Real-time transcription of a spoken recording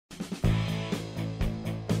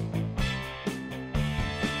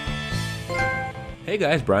Hey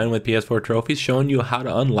guys, Brian with PS4 Trophies showing you how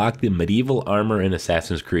to unlock the medieval armor in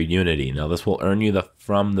Assassin's Creed Unity. Now this will earn you the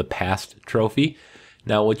From the Past trophy.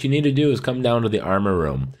 Now what you need to do is come down to the armor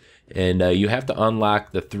room and you have to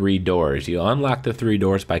unlock the 3 doors. You unlock the 3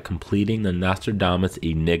 doors by completing the Nostradamus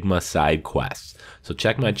Enigma side quests. So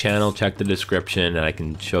check my channel, check the description, and I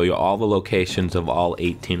can show you all the locations of all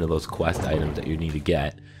 18 of those quest items that you need to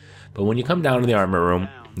get. But when you come down to the armor room,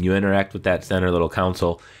 you interact with that center little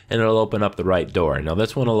console and it'll open up the right door. Now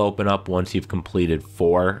this one will open up once you've completed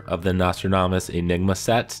 4 of the Nostradamus Enigma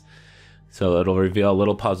sets. So it'll reveal a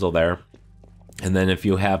little puzzle there. And then if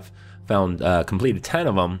you have found completed 10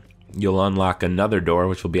 of them, you'll unlock another door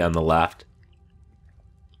which will be on the left.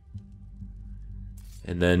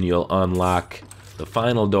 And then you'll unlock the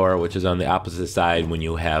final door which is on the opposite side when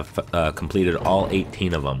you have completed all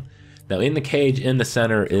 18 of them. Now in the cage in the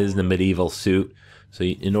center is the medieval suit. So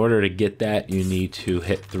in order to get that, you need to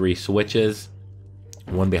hit 3 switches,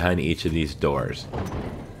 one behind each of these doors.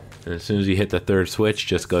 And as soon as you hit the 3rd switch,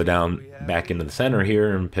 just go down back into the center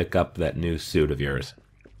here and pick up that new suit of yours.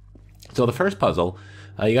 So the first puzzle,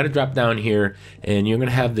 you got to drop down here and you're going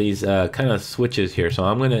to have these kind of switches here. So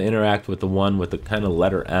I'm going to interact with the one with the kind of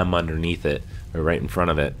letter M underneath it, or right in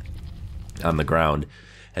front of it on the ground.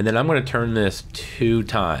 And then I'm going to turn this 2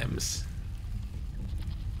 times.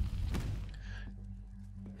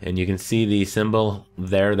 And you can see the symbol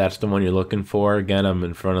there, that's the one you're looking for. Again, I'm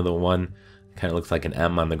in front of the one, kind of looks like an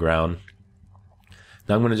M on the ground.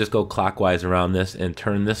 Now I'm going to just go clockwise around this and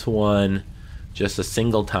turn this one just a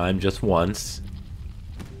single time, just once.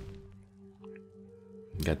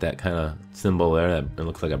 Got that kind of symbol there, that it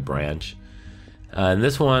looks like a branch. And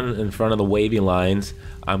this one in front of the wavy lines,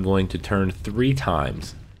 I'm going to turn 3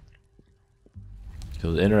 times.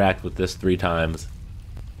 So interact with this 3 times.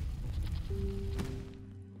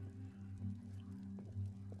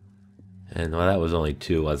 And well, that was only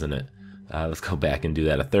 2, wasn't it? Let's go back and do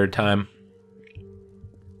that a 3rd time.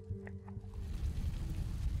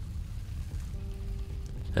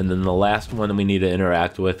 And then the last one we need to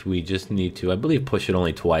interact with, we just need to, I believe, push it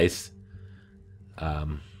only twice.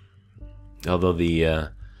 Although the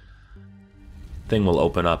thing will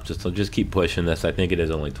open up, so just keep pushing this. I think it is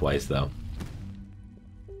only twice though.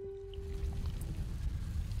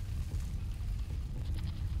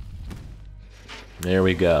 There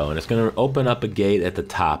we go, and it's going to open up a gate at the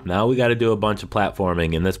top. Now we got to do a bunch of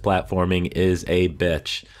platforming, and this platforming is a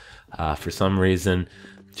bitch. For some reason,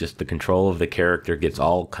 just the control of the character gets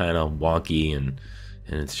all kind of wonky, and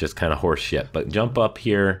it's just kind of horse shit. But jump up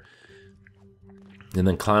here, and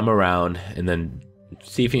then climb around, and then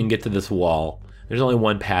see if you can get to this wall. There's only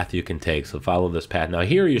one path you can take, so follow this path. Now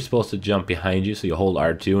here you're supposed to jump behind you, so you hold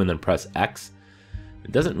R2 and then press X.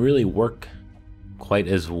 It doesn't really work quite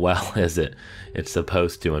as well as it's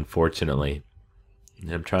supposed to, unfortunately.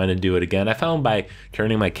 And I'm trying to do it again. I found by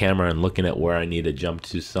turning my camera and looking at where I need to jump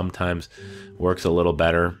to sometimes works a little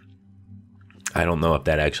better. I don't know if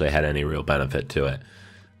that actually had any real benefit to it.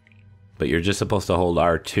 But you're just supposed to hold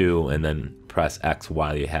R2 and then press X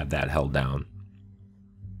while you have that held down.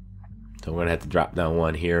 So we're going to have to drop down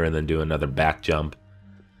 1 here and then do another back jump.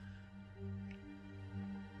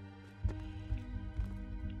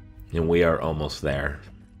 And we are almost there.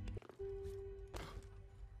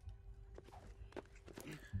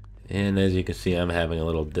 And as you can see, I'm having a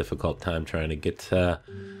little difficult time trying to get to,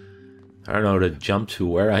 I don't know, to jump to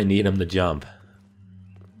where I need them to jump.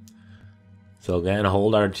 So again,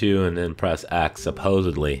 hold R2 and then press X,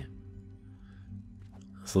 supposedly.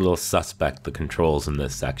 It's a little suspect, the controls in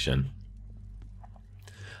this section.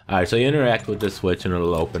 Alright, so you interact with this switch and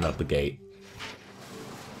it'll open up the gate.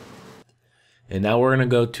 And now we're going to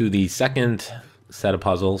go to the second set of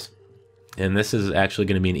puzzles. And this is actually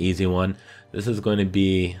going to be an easy one. This is going to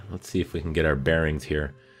be, let's see if we can get our bearings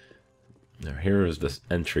here. Now here is this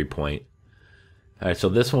entry point. Alright, so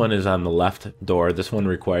this one is on the left door. This one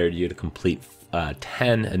required you to complete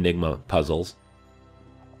 10 Enigma puzzles.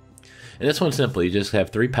 And this one's simple. You just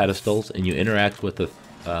have 3 pedestals and you interact with the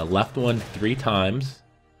left one 3 times.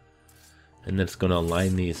 And then it's going to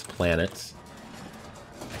align these planets.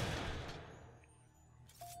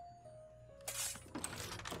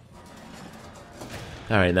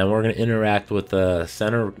 Alright, now we're going to interact with the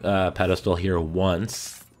center pedestal here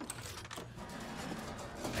once.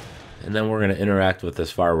 And then we're going to interact with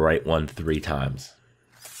this far right one 3 times.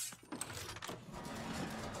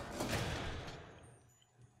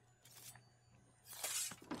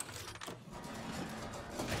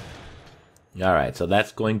 Alright, so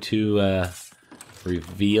that's going to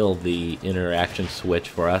reveal the interaction switch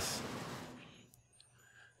for us.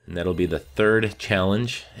 And that'll be the third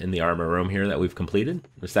challenge in the armor room here that we've completed.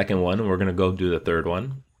 The second one, and we're going to go do the third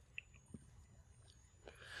one.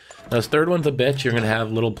 Now, this third one's a bitch. You're going to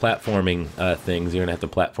have little platforming things. You're going to have to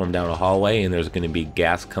platform down a hallway, and there's going to be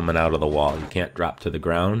gas coming out of the wall. You can't drop to the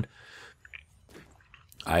ground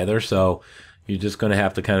either, so you're just going to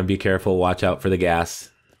have to kind of be careful, watch out for the gas.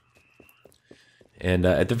 And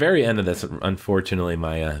at the very end of this, unfortunately,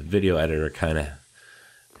 my video editor kind of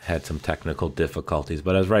had some technical difficulties,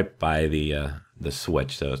 but I was right by the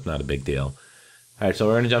switch, so it's not a big deal. All right, so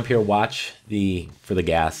we're going to jump here, watch for the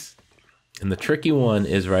gas. And the tricky one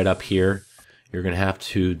is right up here. You're going to have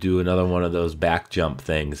to do another one of those back jump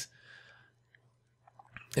things.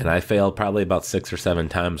 And I failed probably about 6 or 7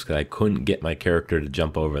 times because I couldn't get my character to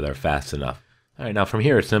jump over there fast enough. All right, now from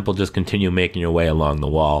here, it's simple. Just continue making your way along the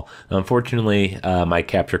wall. Now, unfortunately, my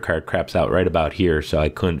capture card craps out right about here, so I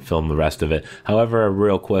couldn't film the rest of it. However,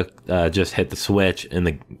 real quick, just hit the switch,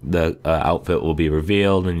 and the outfit will be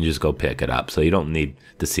revealed, and you just go pick it up. So you don't need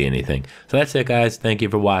to see anything. So that's it, guys. Thank you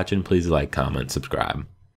for watching. Please like, comment, subscribe.